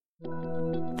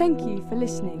Thank you for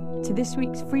listening to this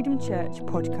week's Freedom Church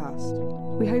podcast.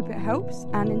 We hope it helps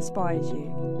and inspires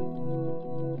you.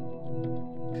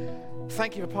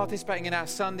 Thank you for participating in our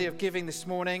Sunday of Giving this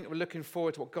morning. We're looking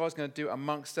forward to what God's going to do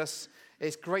amongst us.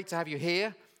 It's great to have you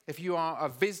here. If you are a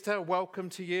visitor, welcome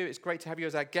to you. It's great to have you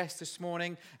as our guest this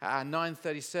morning at our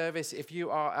 9:30 service. If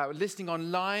you are listening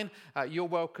online, you're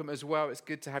welcome as well. It's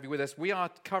good to have you with us. We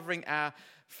are covering our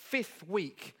 5th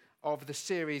week of the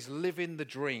series, Living the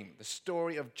Dream, the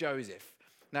story of Joseph.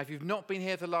 Now, if you've not been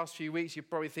here for the last few weeks, you're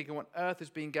probably thinking, what on earth has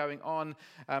been going on?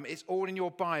 It's all in your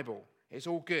Bible. It's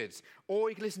all good. Or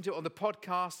you can listen to it on the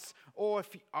podcasts, or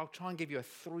I'll try and give you a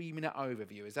 3-minute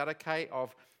overview. Is that okay?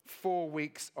 Of 4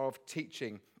 weeks of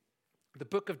teaching. The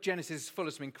book of Genesis is full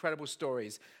of some incredible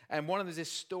stories. And one of them is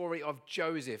this story of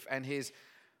Joseph and his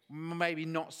maybe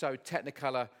not so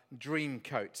technicolor dream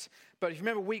coat. But if you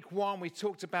remember week 1, we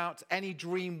talked about any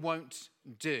dream won't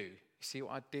do. You see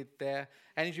what I did there?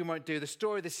 Any dream won't do. The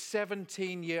story of this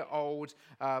 17-year-old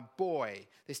boy,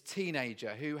 this teenager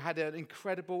who had an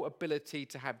incredible ability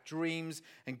to have dreams.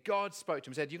 And God spoke to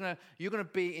him and said, you're going to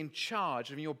be in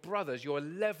charge of your brothers, your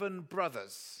 11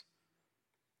 brothers.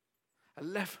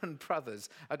 11 brothers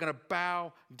are going to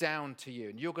bow down to you,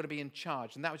 and you're going to be in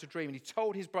charge. And that was a dream. And he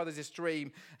told his brothers this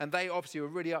dream, and they obviously were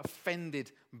really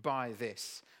offended by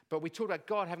this. But we talked about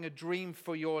God having a dream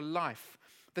for your life.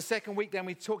 The second week then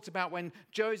we talked about when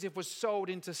Joseph was sold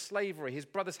into slavery. His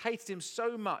brothers hated him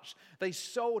so much, they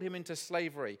sold him into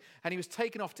slavery. And he was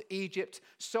taken off to Egypt,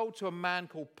 sold to a man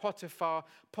called Potiphar.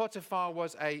 Potiphar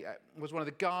was one of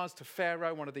the guards to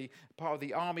Pharaoh, part of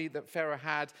the army that Pharaoh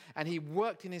had. And he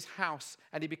worked in his house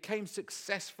and he became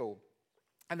successful.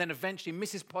 And then eventually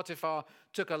Mrs. Potiphar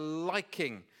took a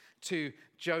liking to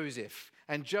Joseph.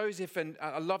 And Joseph, and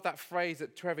I love that phrase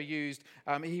that Trevor used,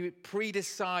 he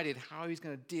pre-decided how he was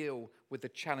going to deal with the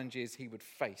challenges he would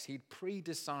face. He'd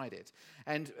pre-decided.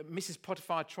 And Mrs.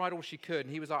 Potiphar tried all she could,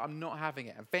 and he was like, I'm not having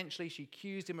it. Eventually, she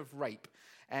accused him of rape,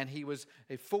 and he was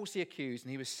falsely accused,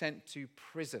 and he was sent to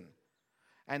prison.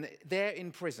 And there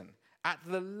in prison, at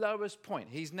the lowest point,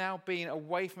 he's now been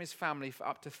away from his family for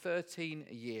up to 13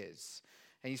 years.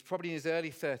 And he's probably in his early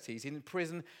 30s, in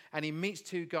prison, and he meets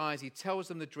 2 guys. He tells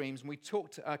them the dreams. And we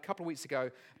talked a couple of weeks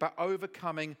ago about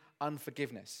overcoming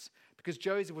unforgiveness. Because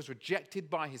Joseph was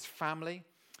rejected by his family.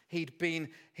 He'd been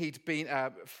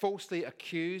falsely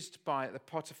accused by the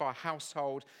Potiphar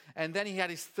household. And then he had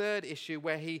his 3rd issue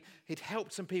where he'd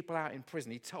helped some people out in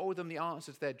prison. He told them the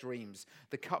answer to their dreams,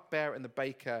 the cupbearer and the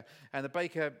baker. And the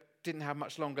baker didn't have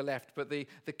much longer left, but the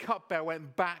cupbearer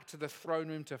went back to the throne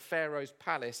room to Pharaoh's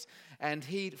palace, and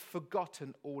he'd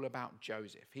forgotten all about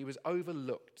Joseph. He was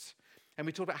overlooked. And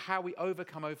we talked about how we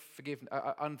overcome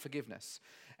unforgiveness.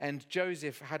 And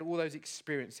Joseph had all those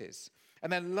experiences.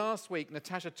 And then last week,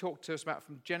 Natasha talked to us about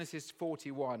from Genesis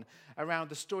 41 around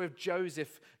the story of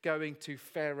Joseph going to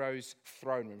Pharaoh's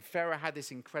throne room. Pharaoh had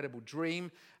this incredible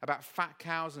dream about fat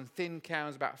cows and thin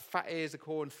cows, about fat ears of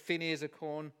corn, thin ears of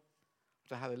corn.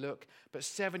 To how they look, but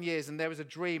 7 years, and there was a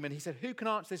dream, and he said, who can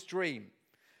answer this dream?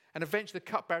 And eventually the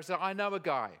cupbearer said, I know a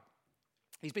guy.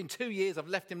 He's been 2 years, I've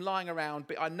left him lying around,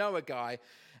 but I know a guy.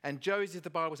 And Joseph, the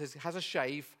Bible says, has a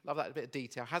shave, love that bit of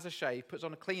detail, has a shave, puts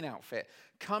on a clean outfit,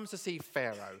 comes to see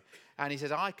Pharaoh, and he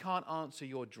says, I can't answer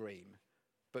your dream,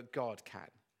 but God can.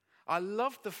 I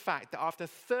love the fact that after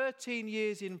 13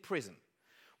 years in prison,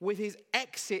 with his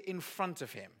exit in front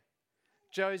of him,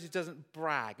 Joseph doesn't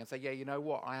brag and say, yeah, you know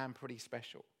what? I am pretty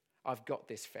special. I've got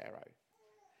this, Pharaoh.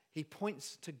 He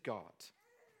points to God,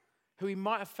 who he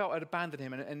might have felt had abandoned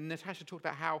him. And Natasha talked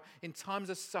about how in times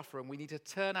of suffering, we need to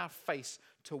turn our face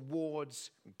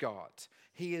towards God.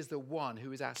 He is the one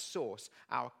who is our source,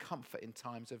 our comfort in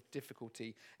times of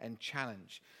difficulty and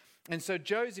challenge. And so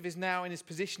Joseph is now in his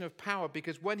position of power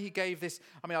because when he gave this,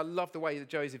 I love the way that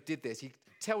Joseph did this. He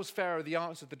tells Pharaoh the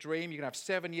answer to the dream. You're going to have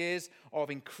 7 years of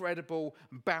incredible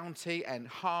bounty and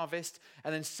harvest,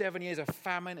 and then 7 years of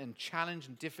famine and challenge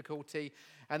and difficulty.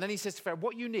 And then he says to Pharaoh,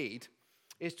 what you need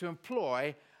is to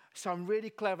employ some really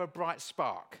clever, bright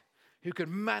spark who could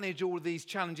manage all of these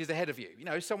challenges ahead of you. You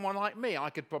know, someone like me,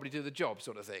 I could probably do the job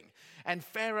sort of thing. And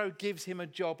Pharaoh gives him a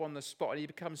job on the spot, and he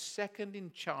becomes second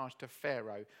in charge to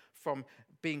Pharaoh from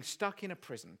being stuck in a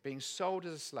prison, being sold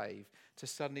as a slave, to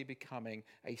suddenly becoming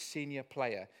a senior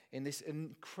player in this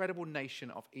incredible nation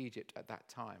of Egypt at that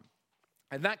time.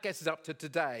 And that gets us up to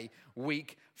today,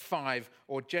 week 5,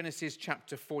 or Genesis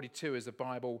chapter 42, as the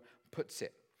Bible puts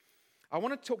it. I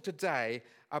want to talk today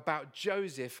about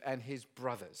Joseph and his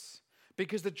brothers,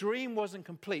 because the dream wasn't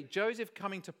complete. Joseph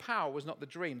coming to power was not the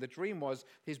dream. The dream was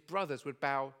his brothers would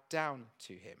bow down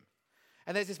to him.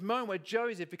 And there's this moment where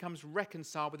Joseph becomes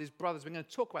reconciled with his brothers. We're going to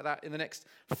talk about that in the next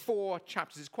 4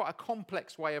 chapters. It's quite a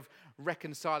complex way of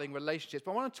reconciling relationships.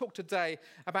 But I want to talk today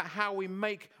about how we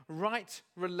make right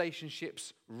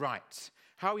relationships right.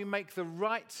 How we make the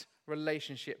right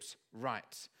relationships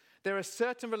right. There are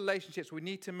certain relationships we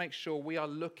need to make sure we are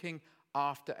looking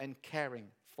after and caring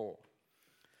for.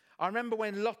 I remember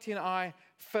when Lottie and I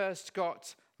first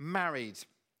got married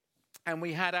and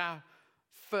we had our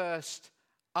first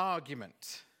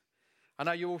argument. I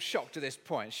know you're all shocked at this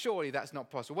point. Surely that's not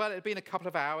possible. Well, it had been a couple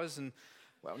of hours and,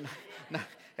 well, no,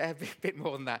 a bit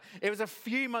more than that. It was a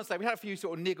few months later. We had a few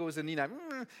sort of niggles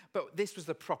and, but this was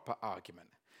the proper argument.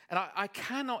 And I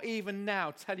cannot even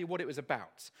now tell you what it was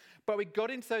about. But we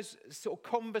got into those sort of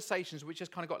conversations which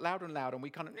just kind of got louder and louder, and we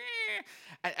kind of,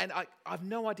 and I have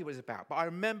no idea what it was about. But I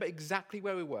remember exactly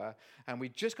where we were, and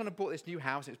we'd just kind of bought this new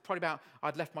house. It was probably about,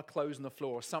 I'd left my clothes on the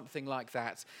floor or something like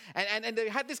that. And they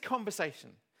had this conversation.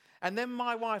 And then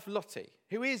my wife, Lottie,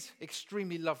 who is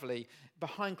extremely lovely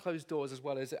behind closed doors as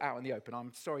well as out in the open.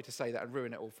 I'm sorry to say that and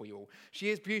ruin it all for you all. She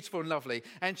is beautiful and lovely.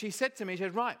 And she said to me, she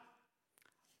said, right,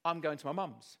 I'm going to my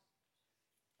mum's.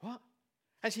 What?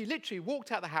 And she literally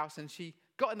walked out the house and she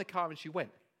got in the car and she went.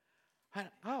 And,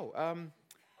 now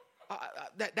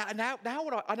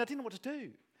what I didn't know what to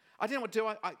do. I didn't know what to do.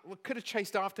 I could have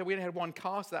chased after. We only had one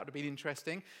car, so that would have been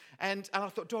interesting. And I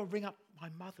thought, do I ring up my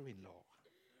mother-in-law?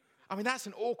 I mean, that's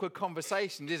an awkward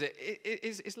conversation, is it?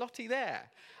 Is Lottie there?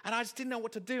 And I just didn't know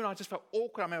what to do, and I just felt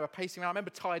awkward. I remember pacing around. I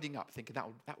remember tidying up, thinking that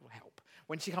will help.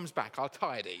 When she comes back, I'll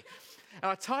tidy.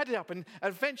 And I tidied up, and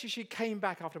eventually she came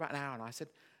back after about an hour, and I said,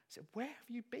 where have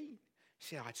you been?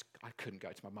 She said, I couldn't go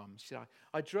to my mum's. She said,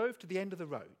 I drove to the end of the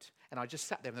road, and I just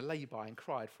sat there in the lay-by and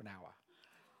cried for an hour.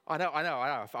 I know.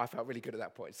 I felt really good at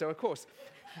that point. So, of course,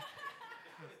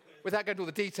 without going into all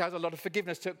the details, a lot of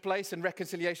forgiveness took place and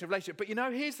reconciliation of relationships.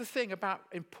 But, here's the thing about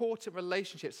important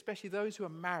relationships, especially those who are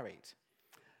married.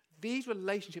 These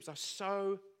relationships are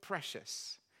so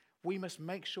precious. We must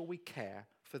make sure we care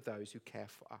for those who care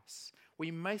for us. We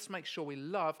must make sure we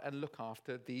love and look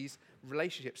after these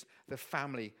relationships, the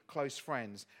family, close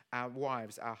friends, our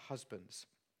wives, our husbands.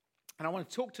 And I want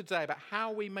to talk today about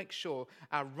how we make sure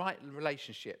our right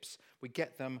relationships, we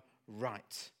get them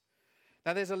right.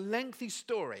 Now, there's a lengthy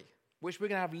story which we're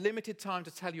going to have limited time to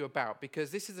tell you about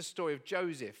because this is the story of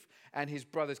Joseph and his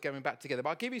brothers going back together. But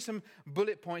I'll give you some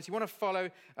bullet points. You want to follow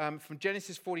from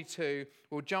Genesis 42.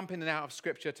 We'll jump in and out of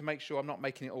Scripture to make sure I'm not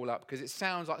making it all up because it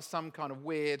sounds like some kind of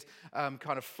weird,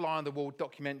 kind of fly-on-the-wall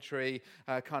documentary,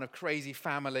 kind of crazy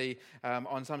family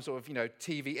on some sort of,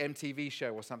 MTV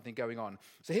show or something going on.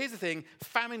 So here's the thing.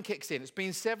 Famine kicks in. It's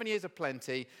been 7 years of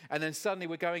plenty, and then suddenly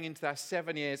we're going into our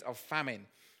 7 years of famine.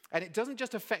 And it doesn't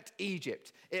just affect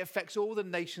Egypt, it affects all the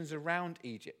nations around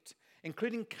Egypt,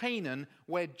 including Canaan,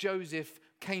 where Joseph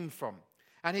came from.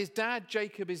 And his dad,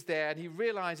 Jacob, is there, and he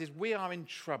realizes we are in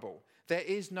trouble. There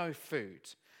is no food.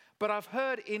 But I've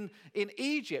heard in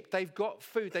Egypt, they've got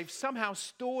food. They've somehow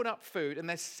stored up food, and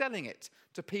they're selling it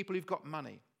to people who've got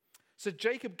money. So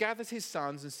Jacob gathers his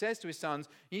sons and says to his sons,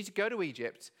 you need to go to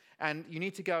Egypt, and you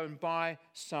need to go and buy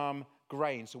some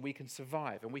grain so we can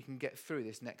survive and we can get through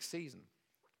this next season.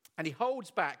 And he holds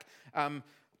back,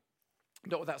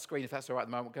 not with that screen, if that's all right at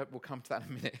the moment. We'll come to that in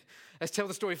a minute. Let's tell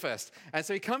the story first. And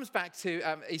so he comes back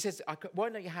to, he says, why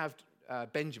don't you have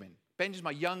Benjamin? Benjamin's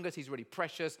my youngest. He's really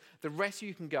precious. The rest of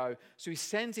you can go. So he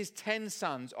sends his 10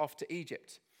 sons off to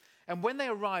Egypt. And when they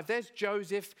arrive, there's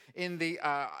Joseph in the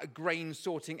grain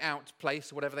sorting out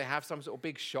place, or whatever they have, some sort of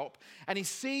big shop. And he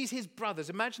sees his brothers.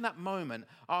 Imagine that moment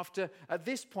after, at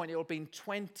this point, it will have been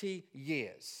 20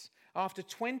 years. After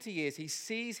 20 years, he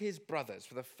sees his brothers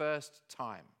for the first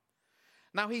time.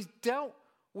 Now, he's dealt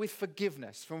with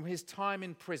forgiveness from his time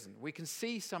in prison. We can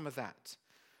see some of that.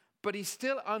 But he's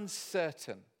still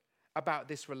uncertain about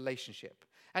this relationship.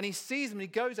 And he sees them, and he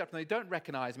goes up, and they don't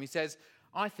recognize him. He says,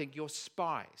 I think you're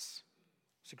spies.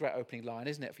 It's a great opening line,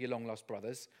 isn't it, for your long-lost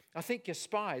brothers? I think you're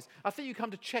spies. I think you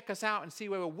come to check us out and see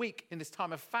where we're weak in this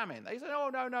time of famine. They said, oh,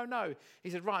 no. He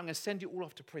said, right, I'm going to send you all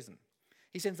off to prison.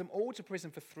 He sends them all to prison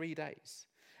for 3 days.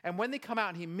 And when they come out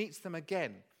and he meets them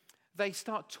again, they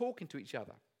start talking to each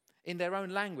other in their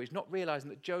own language, not realizing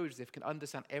that Joseph can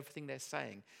understand everything they're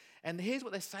saying. And here's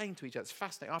what they're saying to each other. It's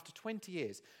fascinating. After 20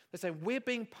 years, they're saying, we're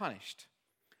being punished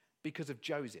because of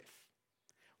Joseph.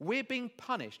 We're being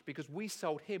punished because we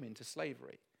sold him into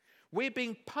slavery. We're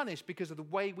being punished because of the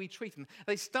way we treat him.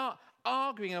 They start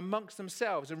arguing amongst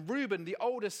themselves. And Reuben, the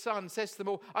oldest son, says to them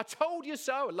all, I told you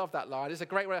so. I love that line. It's a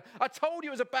great one. I told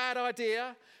you it was a bad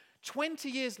idea. 20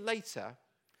 years later,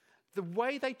 the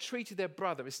way they treated their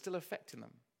brother is still affecting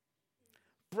them.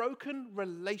 Broken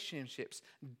relationships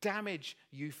damage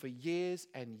you for years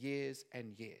and years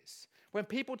and years. When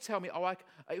people tell me,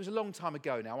 it was a long time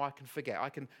ago now, I can forget,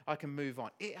 I can move on.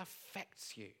 It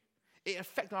affects you. It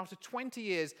affects them after 20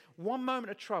 years, one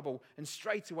moment of trouble, and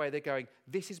straight away they're going,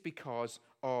 this is because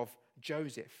of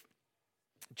Joseph.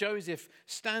 Joseph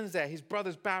stands there, his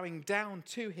brother's bowing down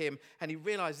to him, and he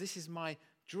realizes this is my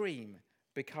dream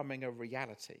becoming a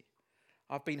reality.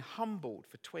 I've been humbled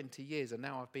for 20 years, and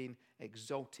now I've been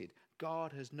exalted.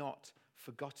 God has not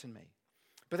forgotten me.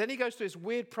 But then he goes through this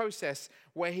weird process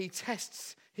where he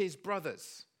tests his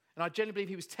brothers. And I genuinely believe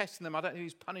he was testing them. I don't think he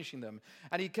was punishing them.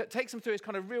 And he takes them through this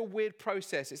kind of real weird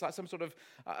process. It's like some sort of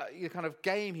kind of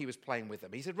game he was playing with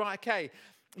them. He said, right, okay,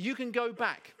 you can go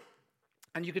back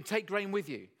and you can take grain with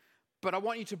you. But I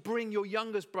want you to bring your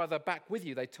youngest brother back with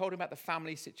you. They told him about the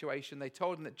family situation. They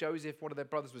told him that Joseph, one of their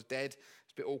brothers, was dead.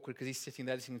 It's a bit awkward because he's sitting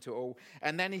there listening to it all.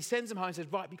 And then he sends them home and says,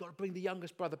 right, we've got to bring the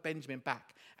youngest brother, Benjamin,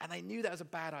 back. And they knew that was a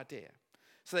bad idea.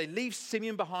 So they leave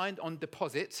Simeon behind on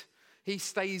deposit. He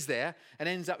stays there and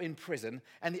ends up in prison.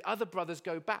 And the other brothers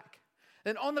go back.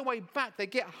 Then on the way back, they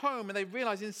get home and they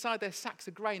realize inside their sacks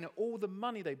of grain are all the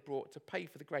money they brought to pay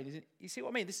for the grain. You see what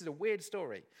I mean? This is a weird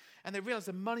story. And they realize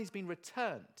the money's been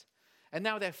returned. And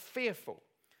now they're fearful.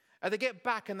 And they get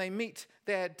back and they meet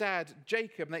their dad,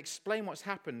 Jacob, and they explain what's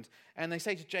happened. And they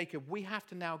say to Jacob, we have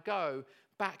to now go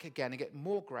back again and get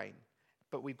more grain.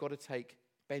 But we've got to take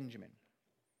Benjamin.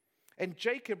 And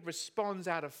Jacob responds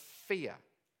out of fear.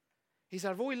 He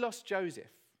said, I've already lost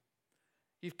Joseph.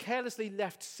 You've carelessly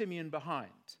left Simeon behind.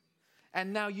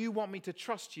 And now you want me to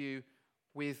trust you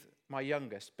with my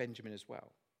youngest, Benjamin, as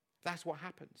well. That's what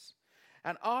happens.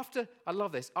 And after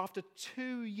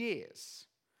 2 years,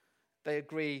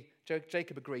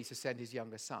 Jacob agrees to send his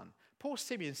younger son. Poor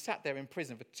Simeon sat there in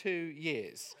prison for 2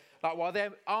 years, while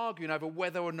they're arguing over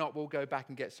whether or not we'll go back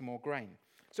and get some more grain.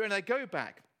 So when they go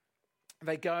back,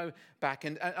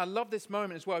 and I love this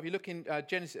moment as well. If you look in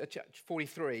Genesis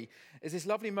 43, there's this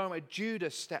lovely moment where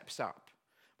Judah steps up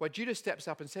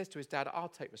and says to his dad, I'll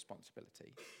take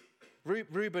responsibility.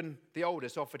 Reuben, the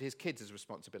oldest, offered his kids as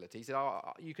responsibility. He said,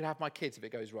 you can have my kids if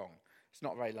it goes wrong. It's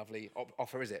not a very lovely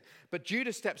offer, is it? But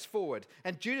Judah steps forward,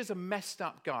 and Judah's a messed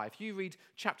up guy. If you read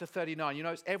chapter 39, you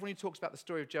know, everyone who talks about the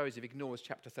story of Joseph ignores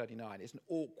chapter 39. It's an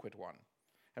awkward one.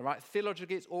 All right?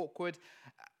 Theologically, it's awkward.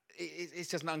 It's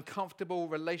just an uncomfortable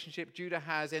relationship. Judah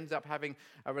ends up having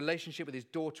a relationship with his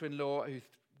daughter-in-law who's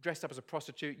dressed up as a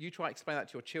prostitute. You try to explain that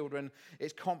to your children.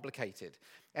 It's complicated.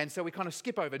 And so we kind of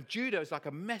skip over. And Judah is like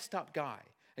a messed up guy.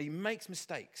 And he makes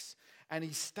mistakes. And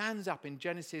he stands up in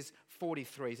Genesis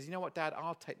 43. He says, you know what, Dad?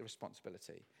 I'll take the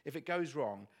responsibility. If it goes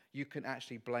wrong, you can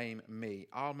actually blame me.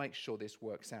 I'll make sure this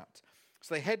works out.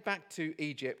 So they head back to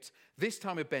Egypt, this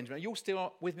time with Benjamin. Are you all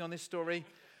still with me on this story?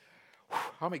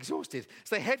 I'm exhausted.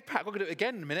 So they head back. I'm going to do it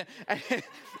again in a minute.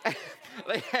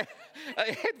 They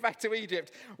head back to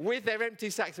Egypt with their empty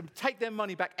sacks and take their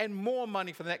money back and more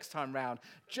money for the next time round.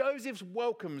 Joseph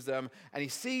welcomes them and he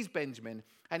sees Benjamin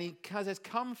and he says,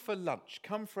 come for lunch,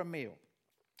 come for a meal.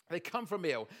 They come for a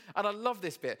meal. And I love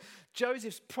this bit.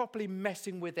 Joseph's properly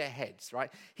messing with their heads,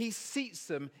 right? He seats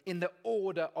them in the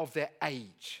order of their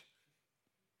age.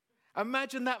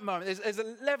 Imagine that moment. There's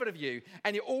 11 of you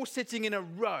and you're all sitting in a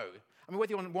row. I mean,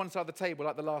 whether you're on one side of the table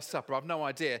like the Last Supper, I've no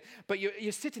idea. But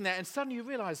you're sitting there and suddenly you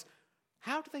realize,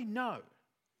 how do they know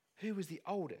who was the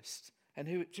oldest? And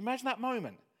who? Do you imagine that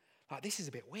moment? Like, this is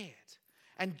a bit weird.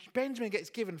 And Benjamin gets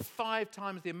given 5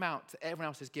 times the amount that everyone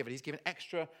else is given. He's given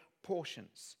extra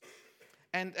portions.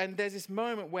 And there's this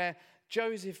moment where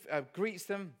Joseph greets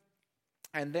them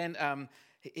and then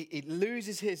he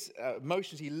loses his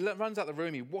emotions. He runs out the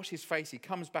room. He washes his face. He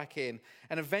comes back in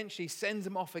and eventually sends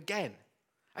them off again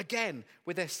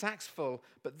with their sacks full,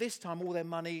 but this time all their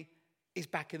money is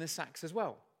back in the sacks as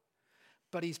well.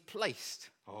 But he's placed,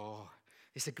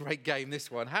 it's a great game,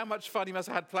 this one. How much fun he must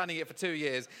have had planning it for 2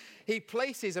 years. He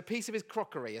places a piece of his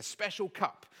crockery, a special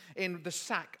cup, in the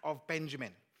sack of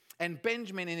Benjamin. And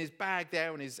Benjamin, in his bag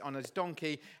there on his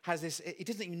donkey, has this, he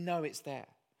doesn't even know it's there.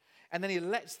 And then he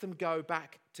lets them go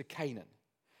back to Canaan.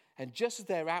 And just as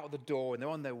they're out of the door and they're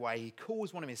on their way, he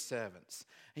calls one of his servants.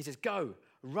 And he says, go,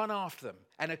 run after them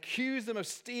and accuse them of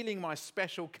stealing my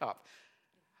special cup.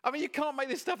 I mean, you can't make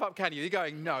this stuff up, can you? You're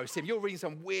going, no, Sim, you're reading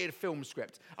some weird film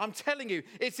script. I'm telling you,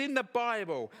 it's in the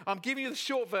Bible. I'm giving you the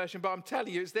short version, but I'm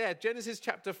telling you, it's there. Genesis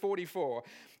chapter 44.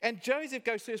 And Joseph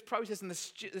goes through this process, and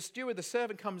the steward, the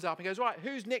servant, comes up and goes, right,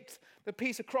 who's nicked the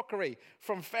piece of crockery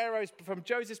from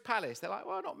Joseph's palace? They're like,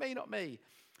 well, not me.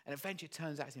 And eventually it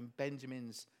turns out it's in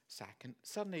Benjamin's sack. And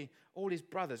suddenly all his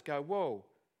brothers go, whoa,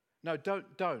 no, don't.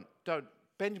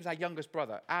 Benjamin's our youngest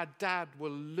brother. Our dad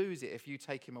will lose it if you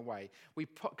take him away. We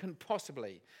can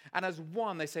possibly. And as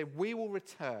one, they say, we will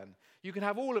return. You can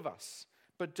have all of us,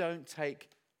 but don't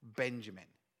take Benjamin.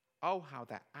 Oh, how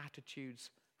their attitudes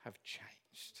have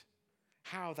changed.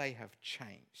 How they have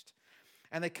changed.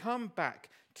 And they come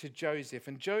back to Joseph,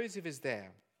 and Joseph is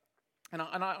there. And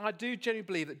I do genuinely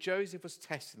believe that Joseph was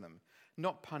testing them,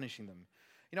 not punishing them.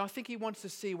 I think he wants to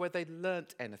see whether they'd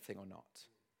learnt anything or not.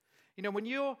 When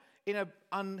you're in an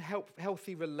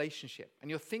unhealthy relationship and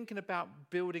you're thinking about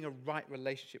building a right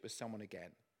relationship with someone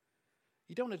again,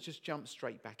 you don't want to just jump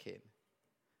straight back in.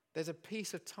 There's a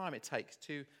piece of time it takes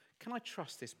to, can I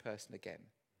trust this person again?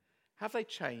 Have they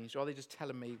changed, or are they just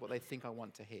telling me what they think I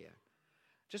want to hear?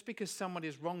 Just because somebody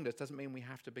has wronged us doesn't mean we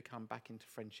have to become back into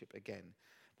friendship again.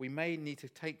 We may need to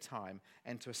take time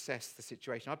and to assess the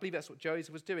situation. I believe that's what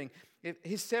Joseph was doing.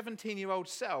 His 17-year-old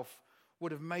self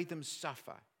would have made them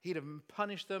suffer. He'd have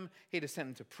punished them. He'd have sent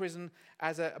them to prison.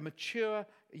 As a mature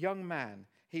young man,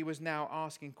 he was now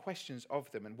asking questions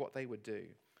of them and what they would do.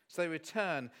 So they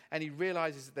return, and he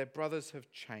realizes that their brothers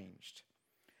have changed.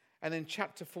 And in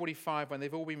chapter 45, when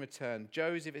they've all been returned,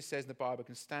 Joseph, it says in the Bible,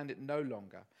 can stand it no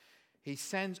longer. He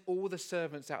sends all the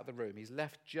servants out of the room. He's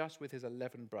left just with his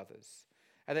 11 brothers.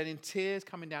 And then in tears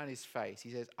coming down his face,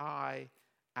 he says, I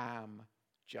am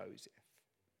Joseph.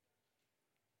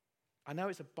 I know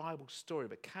it's a Bible story,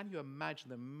 but can you imagine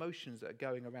the emotions that are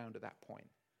going around at that point?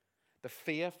 The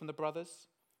fear from the brothers,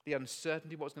 the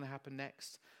uncertainty of what's going to happen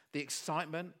next, the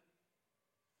excitement,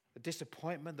 the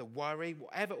disappointment, the worry,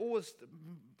 whatever, all is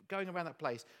going around that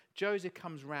place. Joseph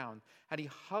comes round and he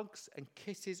hugs and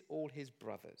kisses all his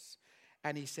brothers.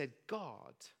 And he said,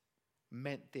 God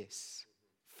meant this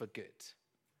for good.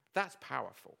 That's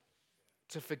powerful.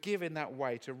 To forgive in that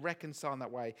way, to reconcile in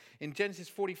that way. In Genesis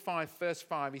 45, verse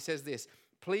 5, he says this,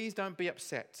 please don't be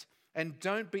upset and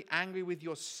don't be angry with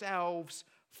yourselves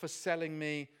for selling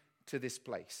me to this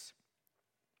place.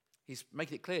 He's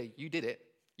making it clear, you did it.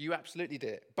 You absolutely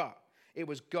did it. But it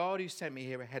was God who sent me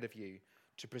here ahead of you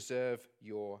to preserve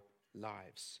your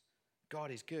lives. God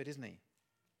is good, isn't he?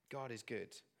 God is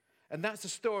good. And that's the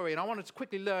story. And I wanted to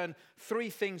quickly learn 3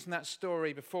 things from that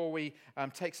story before we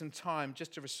take some time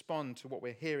just to respond to what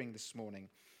we're hearing this morning.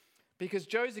 Because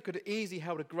Joseph could have easily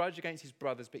held a grudge against his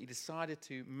brothers, but he decided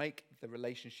to make the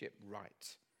relationship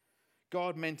right.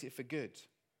 God meant it for good.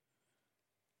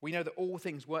 We know that all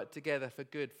things work together for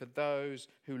good for those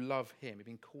who love him. We've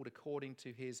been called according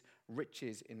to his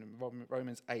riches in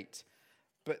Romans 8.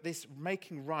 But this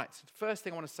making right, the first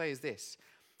thing I want to say is this.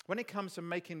 When it comes to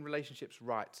making relationships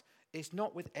right, it's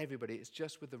not with everybody, it's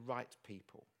just with the right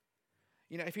people.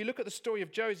 If you look at the story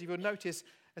of Joseph, you'll notice,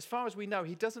 as far as we know,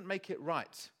 he doesn't make it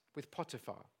right with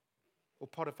Potiphar or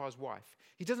Potiphar's wife.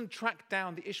 He doesn't track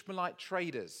down the Ishmaelite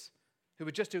traders who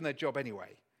were just doing their job anyway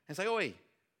and say, oi,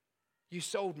 you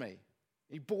sold me,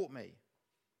 you bought me.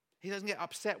 He doesn't get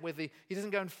upset he doesn't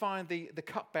go and find the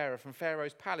cupbearer from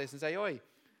Pharaoh's palace and say, oi,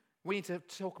 we need to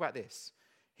talk about this.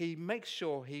 He makes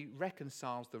sure he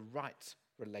reconciles the right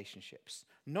relationships.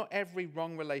 Not every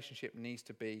wrong relationship needs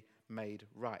to be made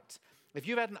right. If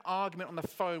you've had an argument on the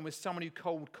phone with someone who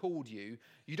cold called you,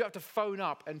 you don't have to phone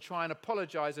up and try and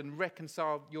apologize and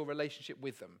reconcile your relationship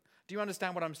with them. Do you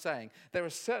understand what I'm saying? There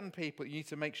are certain people you need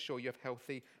to make sure you have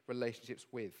healthy relationships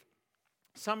with.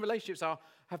 Some relationships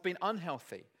have been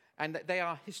unhealthy, and they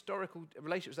are historical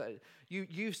relationships that you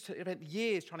used to spend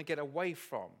years trying to get away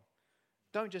from.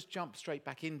 Don't just jump straight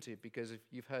back into it because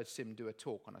you've heard Sim do a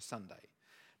talk on a Sunday.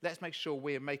 Let's make sure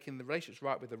we're making the relationships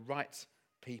right with the right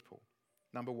people.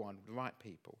 Number one, the right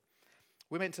people.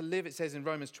 We're meant to live, it says in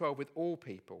Romans 12, with all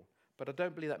people, but I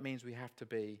don't believe that means we have to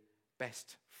be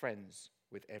best friends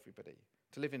with everybody.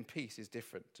 To live in peace is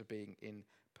different to being in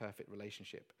perfect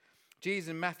relationship. Jesus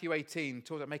in Matthew 18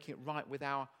 talks about making it right with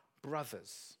our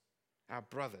brothers. Our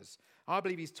brothers. I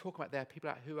believe he's talking about there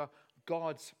people who are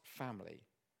God's family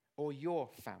or your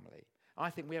family. I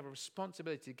think we have a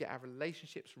responsibility to get our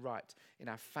relationships right in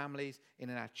our families and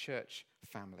in our church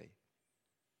family.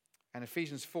 And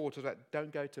Ephesians 4 talks about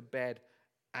don't go to bed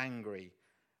angry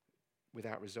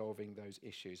without resolving those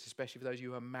issues, especially for those of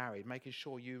you who are married, making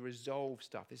sure you resolve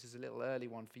stuff. This is a little early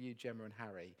one for you, Gemma and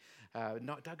Harry.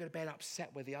 Don't go to bed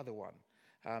upset with the other one.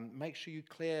 Make sure you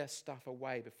clear stuff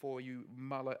away before you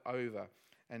mull it over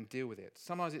and deal with it.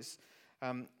 Sometimes it's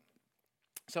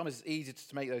easier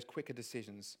to make those quicker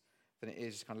decisions than it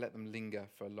is to kind of let them linger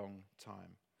for a long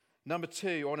time. Number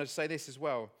 2, I want to say this as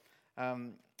well.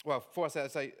 Before I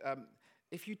say that,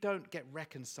 if you don't get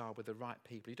reconciled with the right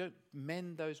people, you don't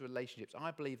mend those relationships,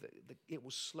 I believe that it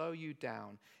will slow you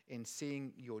down in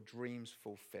seeing your dreams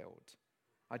fulfilled.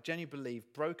 I genuinely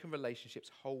believe broken relationships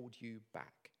hold you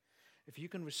back. If you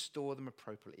can restore them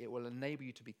appropriately, it will enable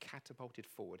you to be catapulted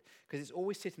forward, because it's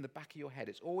always sitting in the back of your head.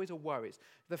 It's always a worry. It's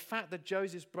the fact that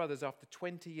Joseph's brothers, after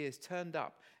 20 years, turned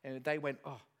up and they went,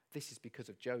 oh, this is because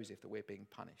of Joseph that we're being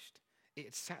punished. It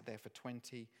had sat there for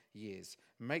 20 years.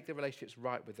 Make the relationships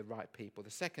right with the right people.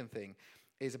 The second thing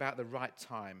is about the right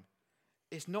time.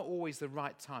 It's not always the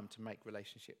right time to make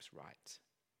relationships right.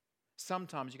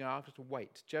 Sometimes you're going to have to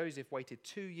wait. Joseph waited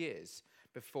 2 years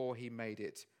before he made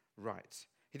it right.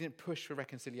 He didn't push for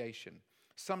reconciliation.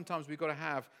 Sometimes we've got to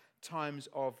have times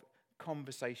of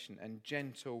conversation and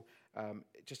gentle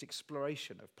just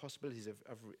exploration of possibilities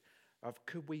of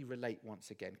could we relate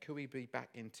once again? Could we be back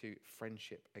into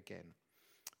friendship again?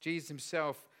 Jesus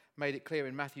himself made it clear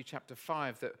in Matthew chapter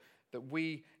 5 that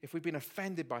we, if we've been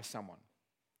offended by someone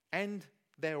and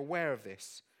they're aware of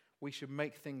this, we should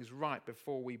make things right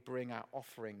before we bring our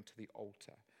offering to the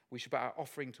altar. We should put our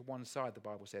offering to one side, the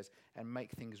Bible says, and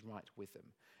make things right with them.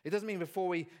 It doesn't mean before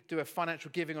we do a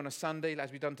financial giving on a Sunday,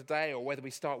 as we've done today, or whether we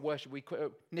start worship, we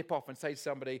nip off and say to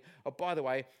somebody, oh, by the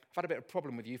way, I've had a bit of a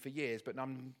problem with you for years, but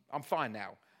I'm fine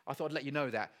now. I thought I'd let you know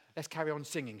that. Let's carry on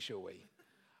singing, shall we?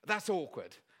 That's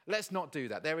awkward. Let's not do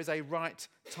that. There is a right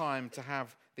time to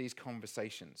have these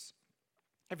conversations.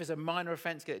 If it's a minor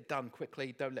offense, get it done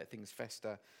quickly. Don't let things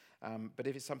fester. But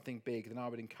if it's something big, then I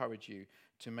would encourage you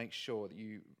to make sure that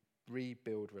you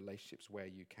rebuild relationships where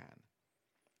you can.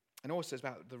 And also it's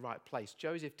about the right place.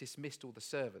 Joseph dismissed all the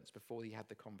servants before he had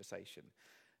the conversation.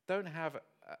 Don't have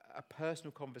a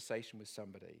personal conversation with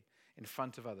somebody in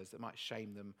front of others that might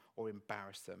shame them or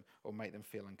embarrass them or make them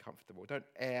feel uncomfortable. Don't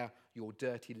air your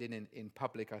dirty linen in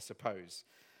public, I suppose.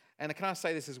 And can I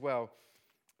say this as well?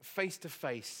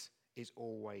 Face-to-face is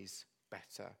always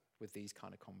better with these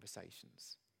kind of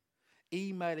conversations.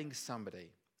 Emailing somebody,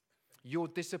 your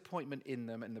disappointment in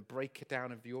them and the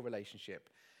breakdown of your relationship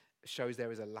shows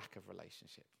there is a lack of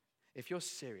relationship. If you're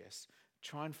serious,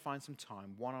 try and find some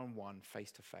time, one-on-one,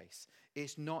 face-to-face.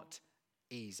 It's not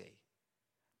easy.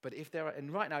 But if there are,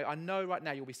 and right now, I know right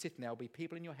now you'll be sitting there, there'll be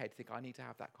people in your head think, I need to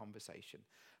have that conversation.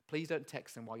 Please don't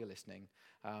text them while you're listening.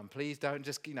 Please don't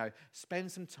just,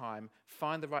 spend some time,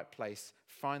 find the right place,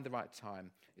 find the right time.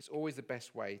 It's always the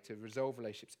best way to resolve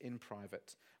relationships in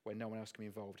private where no one else can be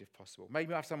involved if possible. Maybe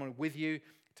you have someone with you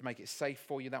to make it safe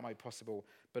for you. That might be possible,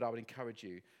 but I would encourage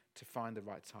you to find the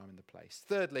right time and the place.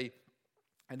 Thirdly,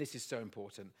 and this is so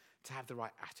important, to have the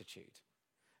right attitude.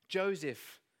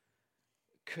 Joseph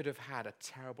could have had a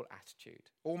terrible attitude,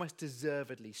 almost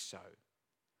deservedly so.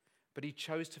 But he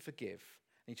chose to forgive,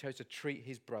 and he chose to treat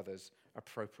his brothers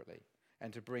appropriately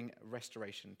and to bring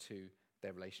restoration to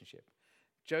their relationship.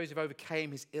 Joseph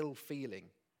overcame his ill feeling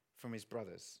from his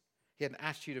brothers. He had an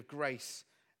attitude of grace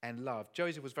and love.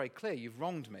 Joseph was very clear, you've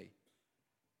wronged me,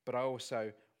 but I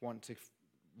also want to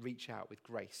reach out with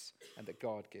grace and that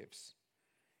God gives.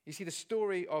 You see, the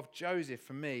story of Joseph,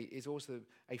 for me, is also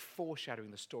a foreshadowing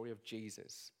the story of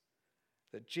Jesus.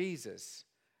 That Jesus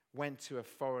went to a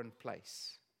foreign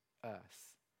place,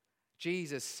 earth.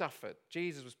 Jesus suffered.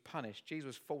 Jesus was punished. Jesus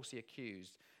was falsely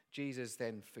accused. Jesus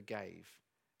then forgave,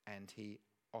 and he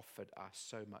offered us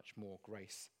so much more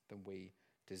grace than we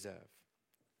deserve.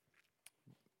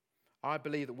 I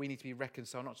believe that we need to be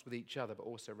reconciled, not just with each other, but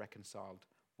also reconciled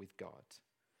with God.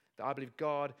 That I believe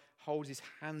God holds his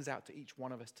hands out to each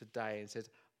one of us today and says,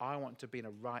 I want to be in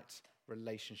a right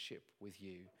relationship with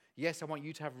you. Yes, I want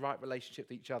you to have a right relationship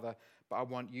with each other, but I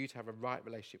want you to have a right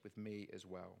relationship with me as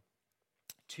well.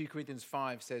 2 Corinthians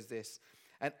 5 says this,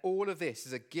 and all of this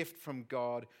is a gift from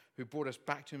God who brought us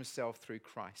back to himself through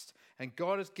Christ. And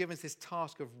God has given us this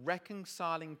task of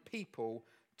reconciling people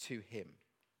to him.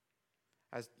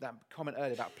 As that comment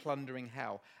earlier about plundering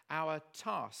hell, our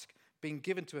task being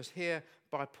given to us here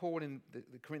by Paul in the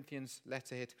Corinthians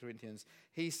letter here to Corinthians,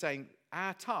 he's saying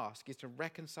our task is to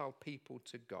reconcile people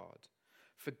to God.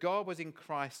 For God was in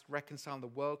Christ reconciling the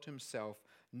world to himself,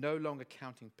 no longer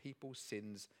counting people's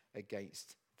sins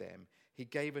against them. He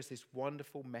gave us this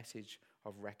wonderful message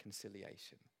of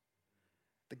reconciliation.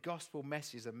 The gospel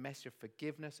message is a message of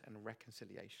forgiveness and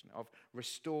reconciliation, of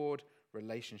restored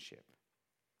relationship.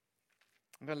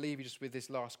 I'm going to leave you just with this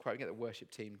last quote. Get the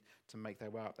worship team to make their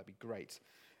way up. That'd be great.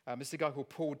 This is a guy called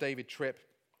Paul David Tripp,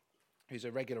 who's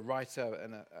a regular writer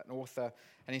and an author.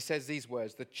 And he says these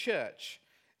words, the church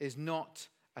is not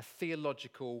a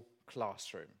theological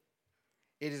classroom.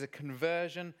 It is a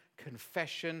conversion,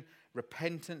 confession,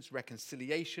 repentance,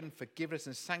 reconciliation, forgiveness,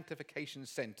 and sanctification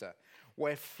center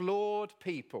where flawed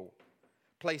people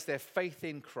place their faith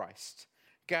in Christ,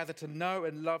 gather to know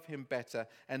and love him better,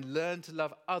 and learn to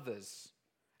love others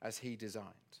as he designed.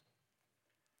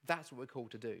 That's what we're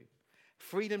called to do.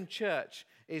 Freedom Church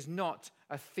is not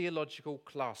a theological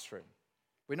classroom.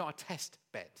 We're not a test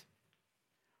bed.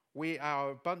 We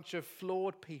are a bunch of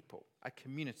flawed people, a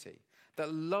community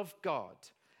that love God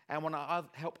and want to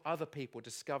help other people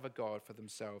discover God for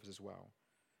themselves as well.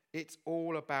 It's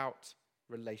all about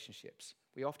relationships.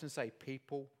 We often say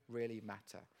people really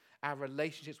matter. Our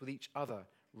relationships with each other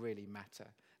really matter.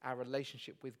 Our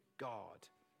relationship with God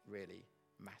really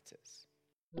matters.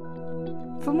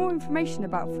 For more information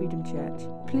about Freedom Church,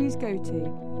 please go to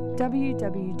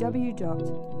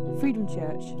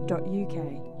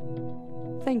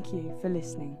www.freedomchurch.uk. Thank you for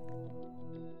listening.